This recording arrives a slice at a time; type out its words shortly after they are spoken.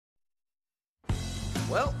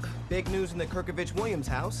Well, big news in the Kirkovich-Williams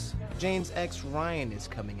house. Jane's ex, Ryan, is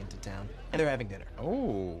coming into town, and they're having dinner.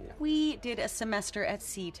 Oh. We did a semester at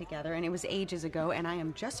sea together, and it was ages ago, and I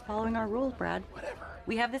am just following our rules, Brad. Whatever.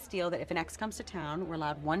 We have this deal that if an ex comes to town, we're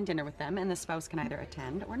allowed one dinner with them, and the spouse can either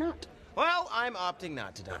attend or not. Well, I'm opting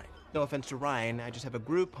not to dine. No offense to Ryan, I just have a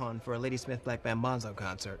Groupon for a Ladysmith Black Mambazo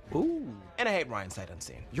concert. Ooh. And I hate Ryan sight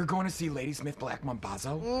unseen. You're going to see Ladysmith Black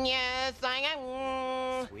Mambazo? Yes, I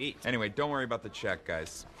am. Sweet. Anyway, don't worry about the check,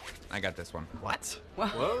 guys. I got this one. What?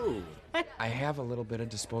 Whoa. I have a little bit of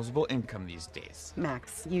disposable income these days.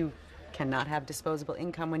 Max, you cannot have disposable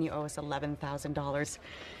income when you owe us $11,000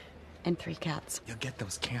 and 3 cats. You'll get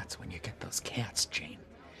those cats when you get those cats, Jane.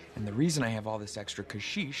 And the reason I have all this extra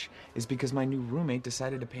kashish is because my new roommate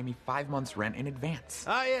decided to pay me 5 months' rent in advance.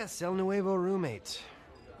 Ah, yes, El Nuevo roommate.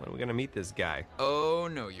 When are we gonna meet this guy? Oh,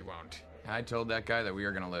 no, you won't. I told that guy that we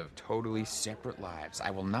are gonna live totally separate lives.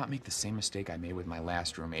 I will not make the same mistake I made with my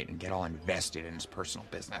last roommate and get all invested in his personal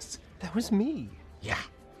business. That was me. Yeah,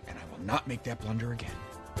 and I will not make that blunder again.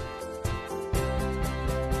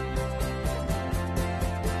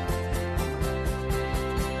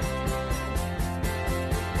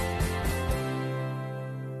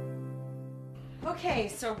 Okay,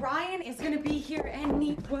 so Ryan is gonna be here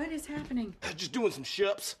and what is happening? Just doing some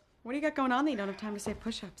shups. What do you got going on that you don't have time to say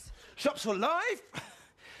push-ups? Shups for life?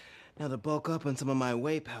 Now to bulk up on some of my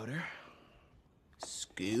whey powder.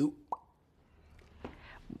 Scoop.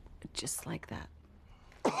 Just like that.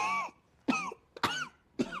 To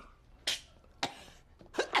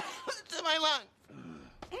my lung.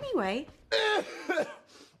 Anyway.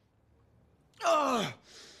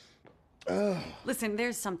 Listen,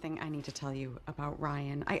 there's something I need to tell you about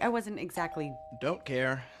Ryan. I wasn't exactly... Don't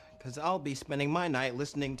care, because I'll be spending my night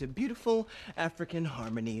listening to beautiful African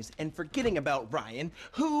harmonies and forgetting about Ryan,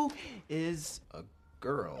 who is a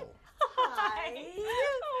girl. Hi.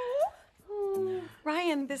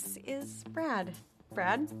 Ryan, this is Brad.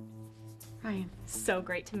 Brad? Ryan. So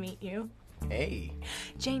great to meet you. Hey.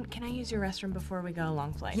 Jane, can I use your restroom before we go a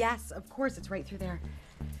long flight? Yes, of course, it's right through there.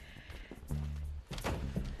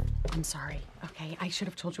 I'm sorry, okay? I should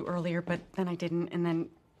have told you earlier, but then I didn't, and then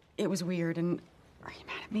it was weird, and are you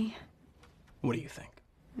mad at me? What do you think?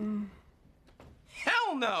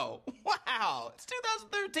 Hell no! Wow! It's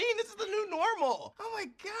 2013, this is the new normal! Oh my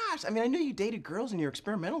gosh! I mean, I knew you dated girls in your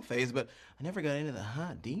experimental phase, but I never got into the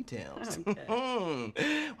hot details. Okay.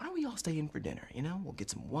 Why don't we all stay in for dinner, you know? We'll get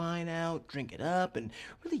some wine out, drink it up, and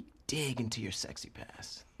really dig into your sexy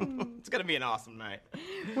past. It's gonna be an awesome night.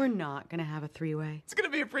 We're not gonna have a three-way. It's gonna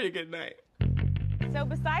be a pretty good night. So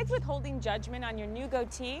besides withholding judgment on your new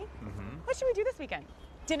goatee, what should we do this weekend?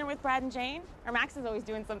 Dinner with Brad and Jane? Or Max is always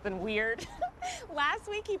doing something weird. Last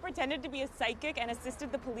week, he pretended to be a psychic and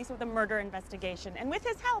assisted the police with a murder investigation. And with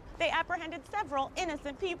his help, they apprehended several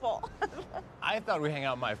innocent people. I thought we'd hang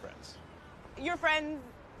out with my friends. Your friends,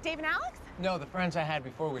 Dave and Alex? No, the friends I had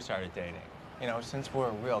before we started dating. You know, since we're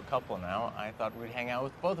a real couple now, I thought we'd hang out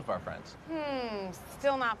with both of our friends.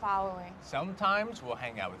 Still not following. Sometimes we'll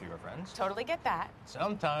hang out with your friends. Totally get that.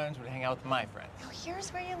 Sometimes we'll hang out with my friends. Oh,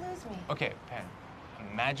 here's where you lose me. Okay, Pen,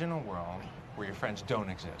 imagine a world where your friends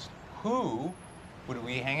don't exist. Who would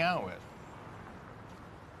we hang out with?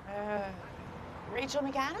 Rachel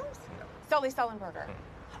McAdams? No. Sully Sullenberger.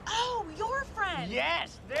 Oh, your friend!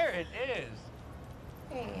 Yes, there it is.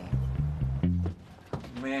 Hey.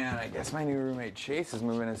 Man, I guess my new roommate Chase is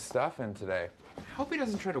moving his stuff in today. I hope he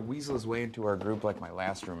doesn't try to weasel his way into our group like my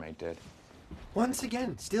last roommate did. Once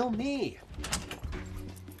again, still me.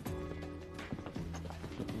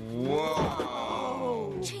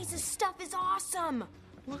 Whoa! Chase's stuff is awesome.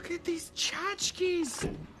 Look at these tchotchkes!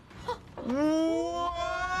 Whoa!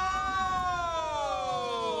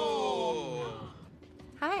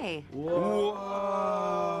 Hi. Whoa!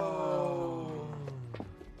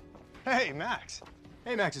 Hey, Max.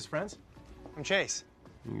 Hey, Max's friends. I'm Chase.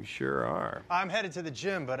 You sure are. I'm headed to the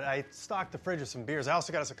gym, but I stocked the fridge with some beers. I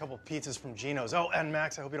also got us a couple pizzas from Gino's. Oh, and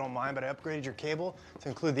Max, I hope you don't mind, but I upgraded your cable to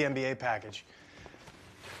include the NBA package.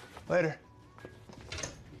 Later.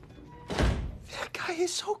 That guy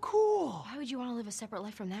is so cool. Why would you want to live a separate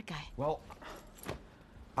life from that guy? Well,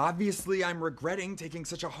 obviously I'm regretting taking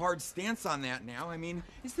such a hard stance on that now. I mean,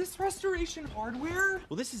 is this restoration hardware?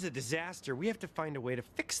 Well, this is a disaster. We have to find a way to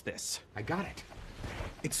fix this. I got it.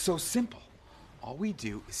 It's so simple. All we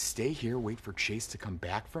do is stay here, wait for Chase to come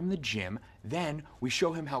back from the gym, then we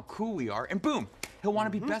show him how cool we are, and boom, he'll want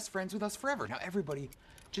to be best friends with us forever. Now everybody,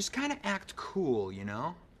 just kind of act cool, you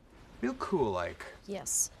know? Real cool, like.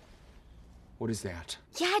 Yes. What is that?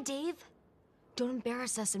 Yeah, Dave. Don't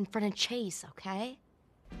embarrass us in front of Chase, okay?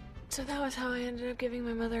 So that was how I ended up giving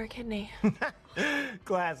my mother a kidney.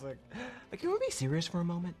 Classic. But can we be serious for a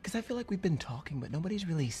moment? Because I feel like we've been talking, but nobody's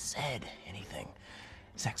really said anything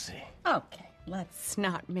sexy. Okay, let's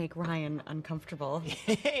not make Ryan uncomfortable.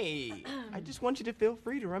 Hey, I just want you to feel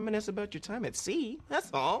free to reminisce about your time at sea. That's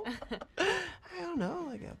all. I don't know,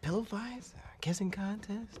 like a pillow fight, a kissing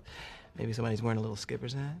contest. Maybe somebody's wearing a little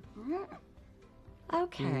skipper's hat.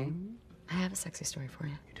 Okay. I have a sexy story for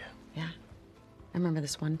you. You do? Yeah. I remember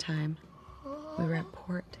this one time we were at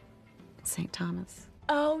port in St. Thomas.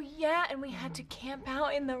 Oh, yeah, and we had to camp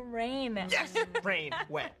out in the rain. Yes, rain,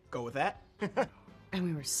 wet. Go with that. And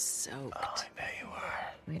we were soaked. Oh, I bet you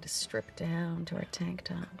are. We had to strip down to our tank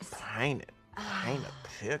tops. Paint a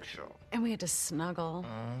picture. And we had to snuggle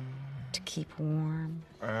to keep warm.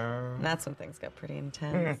 That's when things got pretty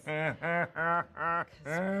intense. 'Cause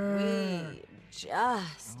we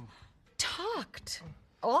just talked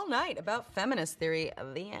all night about feminist theory.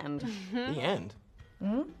 The end. The end?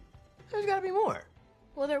 There's gotta be more.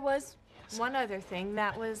 Well, there was one other thing.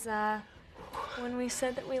 That was, when we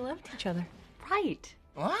said that we loved each other. Right.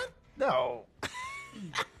 What? No.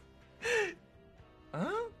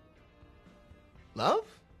 Huh? Love?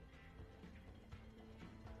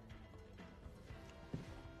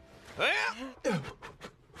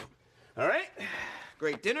 All right.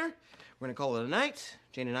 Great dinner. We're gonna call it a night.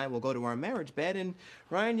 Jane and I will go to our marriage bed, and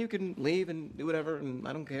Ryan, you can leave and do whatever, and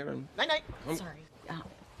I don't care. And night-night. Sorry. I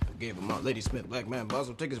gave him my Lady Smith Black Man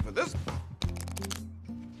Boswell tickets for this.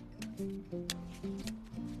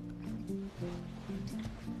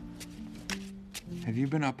 Have you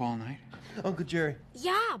been up all night? Uncle Jerry.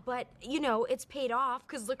 Yeah, but, you know, it's paid off,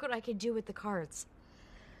 because look what I could do with the cards.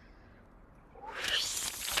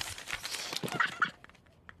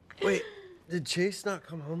 Wait, did Chase not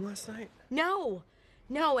come home last night? No,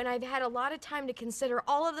 and I've had a lot of time to consider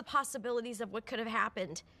all of the possibilities of what could have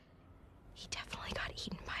happened. He definitely got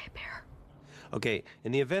eaten by a bear. Okay,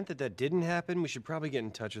 in the event that that didn't happen, we should probably get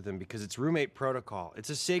in touch with him because it's roommate protocol. It's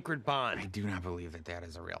a sacred bond. I do not believe that that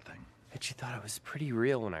is a real thing. Bet you thought it was pretty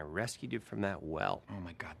real when I rescued you from that well. Oh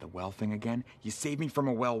my God, the well thing again? You saved me from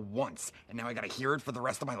a well once, and now I gotta hear it for the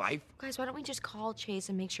rest of my life? Guys, why don't we just call Chase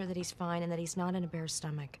and make sure that he's fine and that he's not in a bear's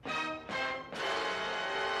stomach?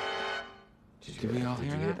 Did we all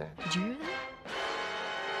hear that? Did you hear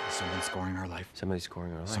that? Someone's scoring our life. Somebody's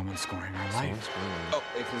scoring our life. Someone's scoring our Someone's life. scoring our life. Oh,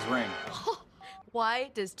 it's his ring.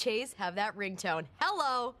 Why does Chase have that ringtone?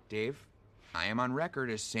 Hello? Dave, I am on record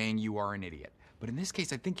as saying you are an idiot. But in this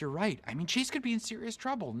case, I think you're right. I mean, Chase could be in serious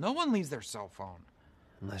trouble. No one leaves their cell phone.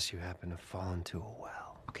 Unless you happen to fall into a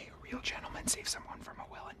well. Okay, a real gentleman saves someone from a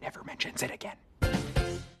well and never mentions it again.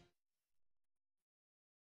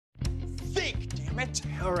 Think, damn it!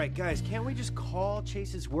 All right, guys, can't we just call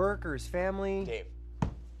Chase's work or his family? Dave,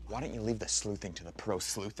 why don't you leave the sleuthing to the pro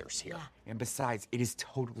sleuthers here? Yeah. And besides, it is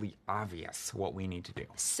totally obvious what we need to do.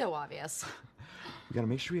 So obvious. We gotta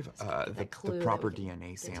make sure we have the proper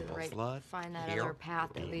DNA samples. Right, Blood, find that hair, other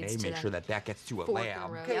path that DNA, leads to make that sure that that gets to a fork in the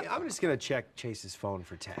lab. road. Okay, Yep. I'm just gonna check Chase's phone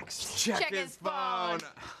for texts. Check his phone!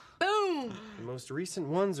 Boom! The most recent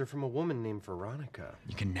ones are from a woman named Veronica.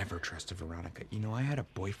 You can never trust a Veronica. You know, I had a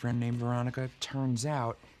boyfriend named Veronica. Turns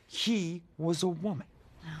out he was a woman.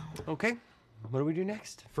 Okay, what do we do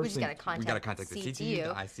next? We just gotta contact we gotta contact the CTU,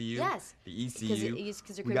 the ICU, yes, the ECU.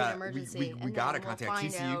 Because there could be an emergency. We gotta contact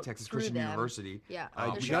TCU, Texas Christian University. Yeah.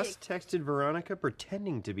 I just texted Veronica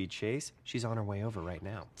pretending to be Chase. She's on her way over right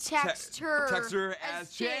now. Text her. Text her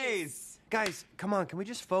as Chase. Guys, come on, can we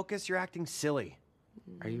just focus? You're acting silly.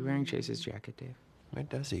 Are you wearing Chase's jacket, Dave? Where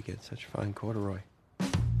does he get such fine corduroy?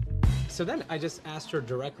 So then I just asked her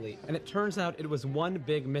directly, and it turns out it was one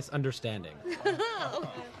big misunderstanding.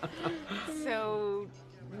 So,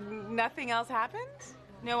 nothing else happened?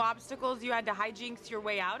 No obstacles you had to hijinks your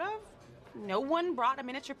way out of? No one brought a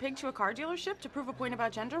miniature pig to a car dealership to prove a point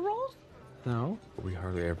about gender roles? No? We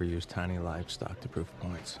hardly ever use tiny livestock to prove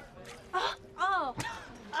points.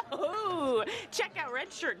 Oh, check out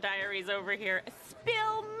Red Shirt Diaries over here.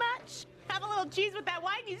 Spill much? Have a little cheese with that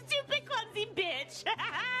wine, you stupid clumsy bitch.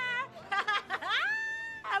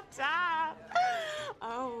 Up top.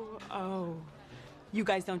 Oh. You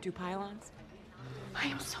guys don't do pylons? I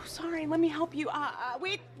am so sorry. Let me help you.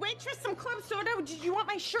 Waitress, some club soda. Did you want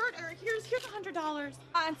my shirt? Or here's $100.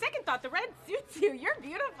 On second thought, the red suits you. You're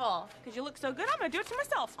beautiful. Because you look so good, I'm going to do it to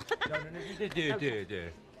myself.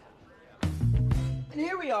 Dude. And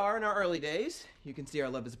here we are in our early days. You can see our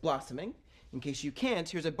love is blossoming. In case you can't,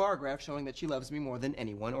 here's a bar graph showing that she loves me more than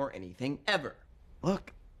anyone or anything ever.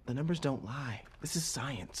 Look, the numbers don't lie. This is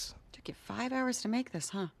science. Took you 5 hours to make this,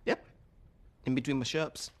 huh? Yep. In between my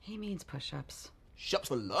shups. He means push-ups. Shups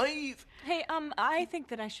for life. Hey, I think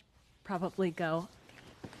that I should probably go.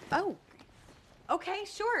 Oh, okay,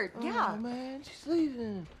 sure, yeah. Oh, man, she's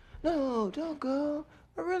leaving. No, don't go.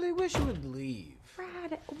 I really wish you would leave.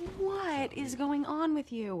 Brad, what is going on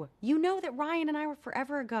with you? You know that Ryan and I were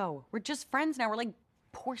forever ago. We're just friends now. We're like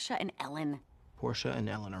Portia and Ellen. Portia and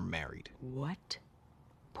Ellen are married. What?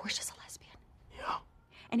 Portia's a lesbian. Yeah.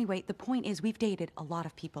 Anyway, the point is we've dated a lot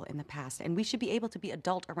of people in the past, and we should be able to be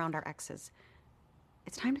adult around our exes.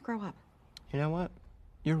 It's time to grow up. You know what?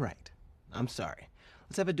 You're right. I'm sorry.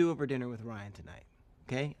 Let's have a do-over dinner with Ryan tonight,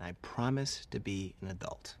 okay? I promise to be an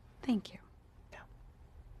adult. Thank you. Yeah.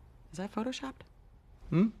 Is that photoshopped?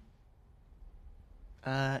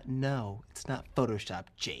 No, it's not Photoshop,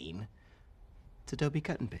 Jane. It's Adobe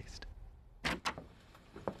Cut and Paste.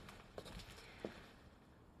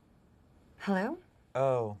 Hello?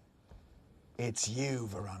 Oh, it's you,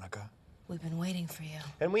 Veronica. We've been waiting for you.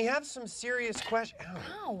 And we have some serious questions.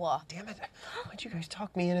 Ow. Damn it. Why'd you guys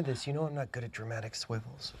talk me into this? You know I'm not good at dramatic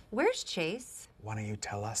swivels. Where's Chase? Why don't you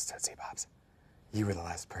tell us, Tootsie Pops? You were the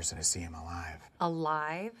last person to see him alive.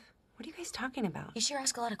 Alive? What are you guys talking about? You sure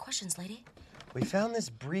ask a lot of questions, lady. We found this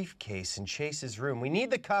briefcase in Chase's room. We need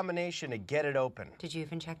the combination to get it open. Did you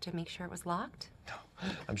even check to make sure it was locked?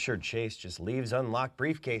 I'm sure Chase just leaves unlocked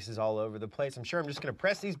briefcases all over the place. I'm sure I'm just gonna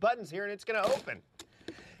press these buttons here and it's gonna open.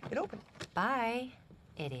 It opened. Bye,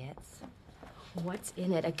 idiots. What's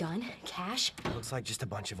in it? A gun? Cash? Looks like just a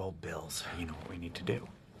bunch of old bills. You know what we need to do?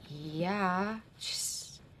 Yeah.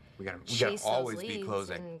 Just We gotta chase always those be leads,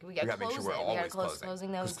 closing. and we gotta make close sure we're it. We gotta always close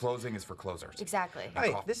closing those. Because closing is for closers. Exactly.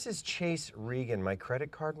 Hey, this is Chase Regan. My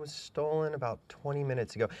credit card was stolen about 20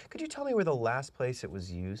 minutes ago. Could you tell me where the last place it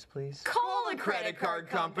was used, please? Call the credit card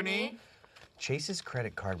company. Chase's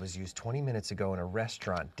credit card was used 20 minutes ago in a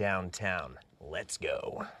restaurant downtown. Let's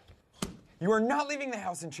go. You are not leaving the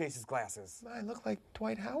house in Chase's glasses. I look like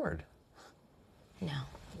Dwight Howard. No.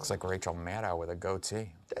 Looks like Rachel Maddow with a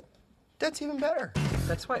goatee. That's even better.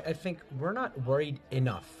 That's why I think we're not worried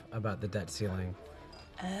enough about the debt ceiling.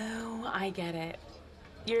 Oh, I get it.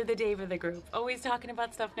 You're the Dave of the group, always talking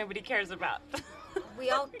about stuff nobody cares about.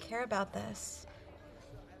 We all care about this.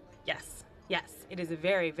 Yes, it is a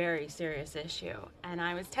very, very serious issue. And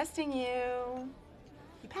I was testing you.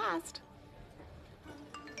 You passed.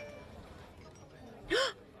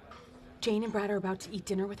 Jane and Brad are about to eat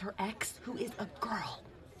dinner with her ex, who is a girl.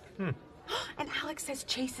 And Alex says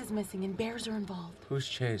Chase is missing and bears are involved. Who's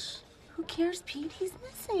Chase? Who cares, Pete? He's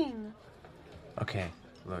missing. Okay,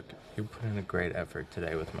 look, you put in a great effort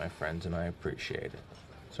today with my friends, and I appreciate it.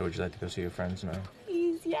 So would you like to go see your friends now?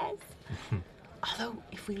 Please, yes. Although,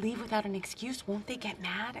 if we leave without an excuse, won't they get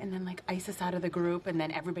mad and then, like, ice us out of the group, and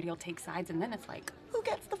then everybody will take sides, and then it's like, who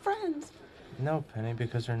gets the friends? No, Penny,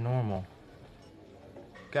 because they're normal.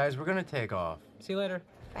 Guys, we're gonna take off. See you later.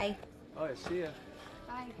 Bye. Oh, yeah, see ya.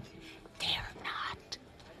 Bye. They're not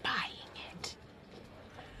buying it.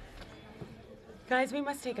 Guys, we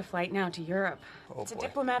must take a flight now to Europe. It's a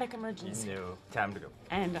diplomatic emergency. No, time to go.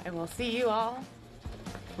 And I will see you all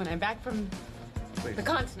when I'm back from the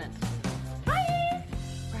continent. Bye!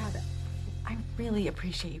 Brad, I really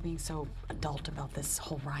appreciate you being so adult about this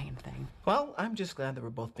whole Ryan thing. Well, I'm just glad that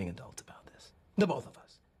we're both being adults about this. The both of us.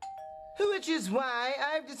 Which is why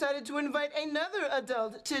I've decided to invite another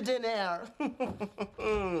adult to dinner.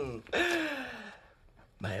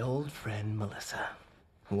 My old friend Melissa,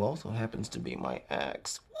 who also happens to be my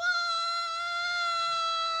ex. What?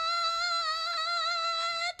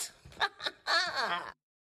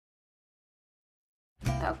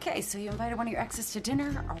 Okay, so you invited one of your exes to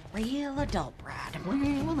dinner? A real adult, Brad.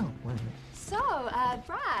 So,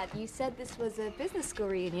 Brad, you said this was a business school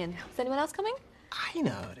reunion. Is anyone else coming? I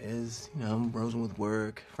know it is. You know, Rosen with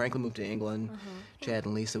work, Franklin moved to England, Chad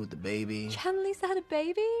and Lisa with the baby. Chad and Lisa had a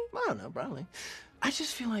baby? I don't know, probably. I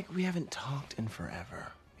just feel like we haven't talked in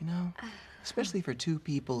forever, you know? Especially for two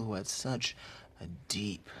people who had such a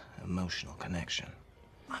deep emotional connection.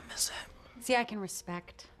 I miss it. See, I can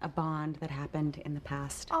respect a bond that happened in the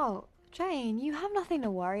past. Oh, Jane, you have nothing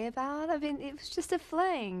to worry about. I mean, it was just a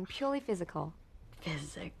fling, purely physical.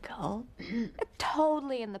 Physical?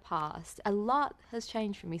 Totally in the past. A lot has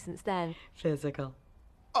changed for me since then. Physical.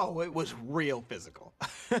 Oh, it was real physical.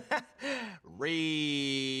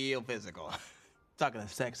 Real physical. Talking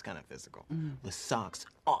of sex kind of physical. With socks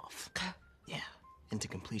off. Yeah, into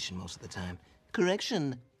completion most of the time.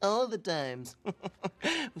 Correction, all the times.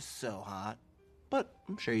 It was so hot. But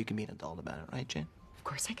I'm sure you can be an adult about it, right, Jane? Of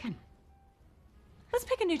course I can. Let's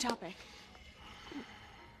pick a new topic.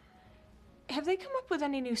 Have they come up with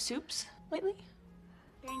any new soups lately?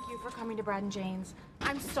 Thank you for coming to Brad and Jane's.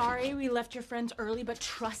 I'm sorry we left your friends early, but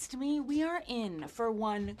trust me, we are in for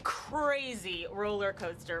one crazy roller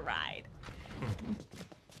coaster ride.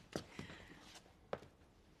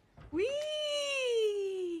 Whee!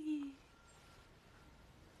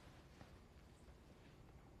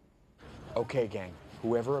 Okay, gang.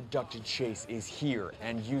 Whoever abducted Chase is here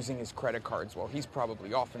and using his credit cards while he's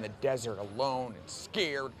probably off in the desert alone and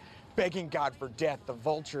scared, begging God for death. The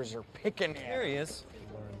vultures are picking him. There he is.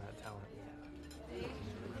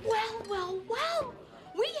 Well.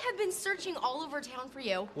 We have been searching all over town for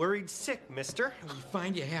you. Worried sick, mister. We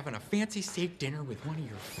find you having a fancy steak dinner with one of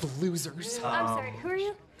your losers. I'm sorry, who are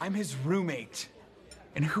you? I'm his roommate.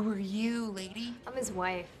 And who are you, lady? I'm his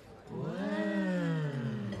wife.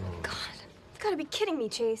 God, you've got to be kidding me,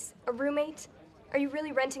 Chase. A roommate? Are you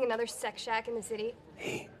really renting another sex shack in the city?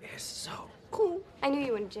 He is so Cool. I knew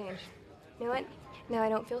you wouldn't change. You know what? Now I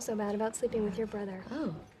don't feel so bad about sleeping with your brother.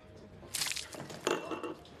 Oh.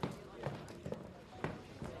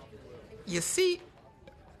 You see,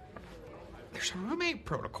 there's a roommate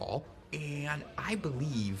protocol, and I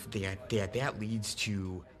believe that leads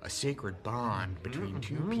to a sacred bond between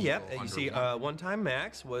two people. Yep, you see, one time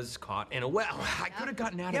Max was caught in a well. I could have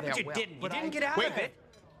gotten out Yeah, of that but you well. didn't. You didn't get out of it.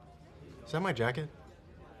 Is that my jacket?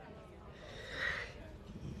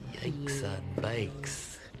 Yikes on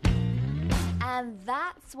bikes. And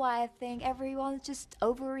that's why I think everyone's just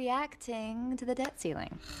overreacting to the debt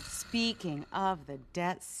ceiling. Speaking of the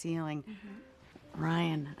debt ceiling,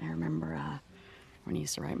 Ryan, I remember when he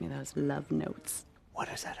used to write me those love notes. What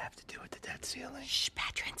does that have to do with the debt ceiling? Shh,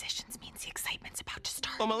 bad transitions means the excitement's about to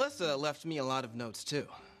start. Well, Melissa left me a lot of notes, too.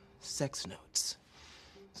 Sex notes.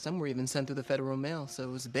 Some were even sent through the federal mail, so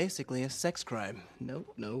it was basically a sex crime. No,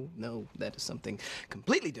 that is something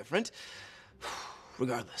completely different.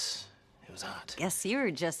 Regardless, it was hot. Guess you were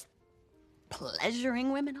just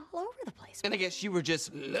pleasuring women all over the place. And I guess you were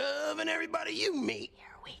just loving everybody you meet. Here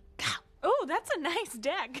we go. Oh, that's a nice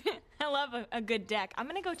deck. I love a good deck. I'm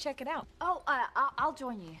gonna go check it out. Oh, I'll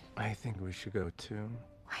join you. I think we should go too.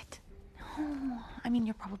 What? No. I mean,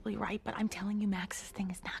 you're probably right, but I'm telling you, Max's thing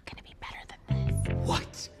is not going to be better than this.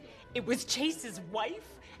 What? It was Chase's wife?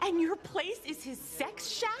 And your place is his sex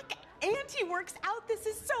shack? And he works out? This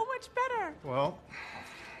is so much better. Well,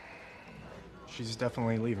 she's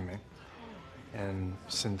definitely leaving me. And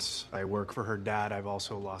since I work for her dad, I've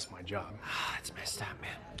also lost my job. It's messed up,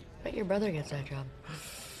 man. Bet your brother gets that job.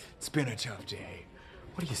 It's been a tough day.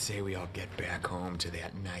 What do you say we all get back home to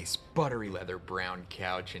that nice buttery leather brown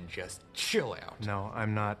couch and just chill out? No,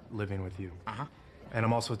 I'm not living with you. Uh-huh. And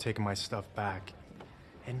I'm also taking my stuff back.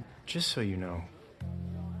 And just so you know,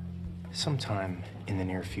 sometime in the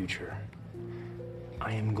near future,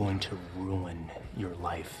 I am going to ruin your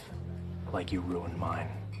life like you ruined mine.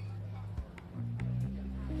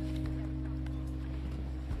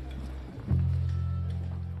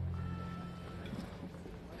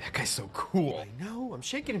 That guy's so cool. I know, I'm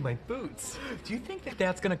shaking in my boots. Do you think that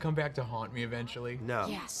that's gonna come back to haunt me eventually? No.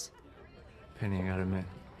 Yes. Penny, I gotta admit,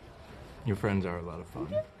 your friends are a lot of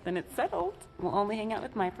fun. Then it's settled. We'll only hang out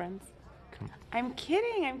with my friends. I'm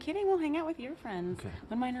kidding. We'll hang out with your friends. Okay.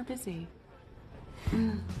 When mine are busy.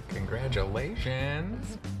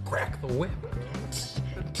 Congratulations. Crack the whip.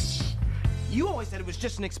 You always said it was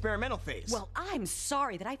just an experimental phase. Well, I'm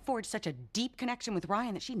sorry that I forged such a deep connection with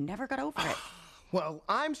Ryan that she never got over it. Well,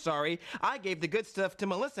 I'm sorry. I gave the good stuff to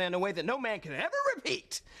Melissa in a way that no man could ever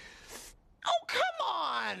repeat. Oh, come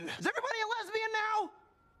on! Is everybody a lesbian now?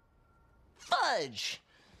 Fudge!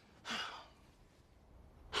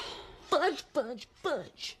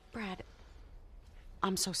 Fudge. Brad,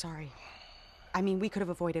 I'm so sorry. I mean, we could have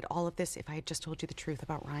avoided all of this if I had just told you the truth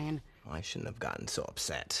about Ryan. Well, I shouldn't have gotten so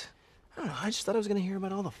upset. I don't know, I just thought I was gonna hear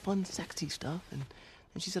about all the fun, sexy stuff, and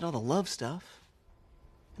then she said all the love stuff.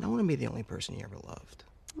 And I want to be the only person you ever loved.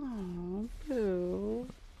 Oh, Boo.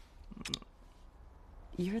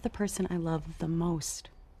 You're the person I love the most.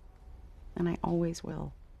 And I always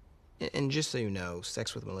will. And just so you know,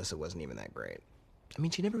 sex with Melissa wasn't even that great. I mean,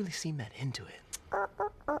 she never really seemed that into it.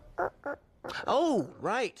 Oh,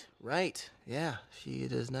 right. Yeah, she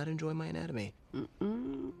does not enjoy my anatomy.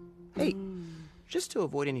 Hey, just to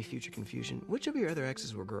avoid any future confusion, which of your other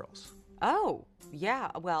exes were girls? Oh,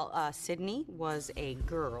 yeah. Well, Sydney was a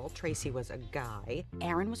girl. Tracy was a guy.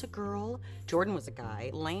 Aaron was a girl. Jordan was a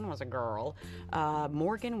guy. Lane was a girl.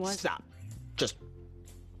 Morgan was... Stop. Just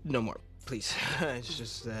no more, please. It's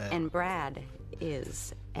just, And Brad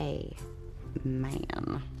is a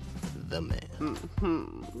man. The man.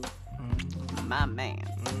 My man.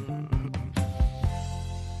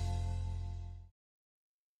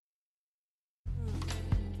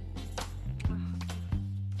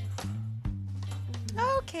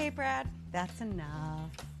 Okay, Brad, that's enough.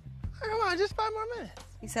 Come on, just 5 more minutes.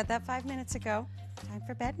 You said that 5 minutes ago. Time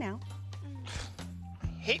for bed now. I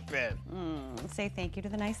hate bed. Say thank you to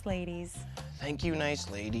the nice ladies. Thank you, nice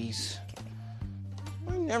ladies.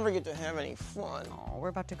 We never get to have any fun. Oh, we're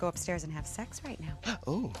about to go upstairs and have sex right now.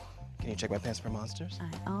 Oh, can you check my pants for monsters?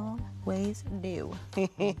 I always do.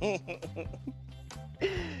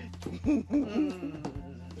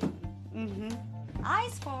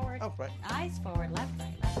 Eyes forward. Oh, right. Eyes forward. Left,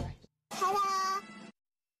 right, left, right. Ta-da!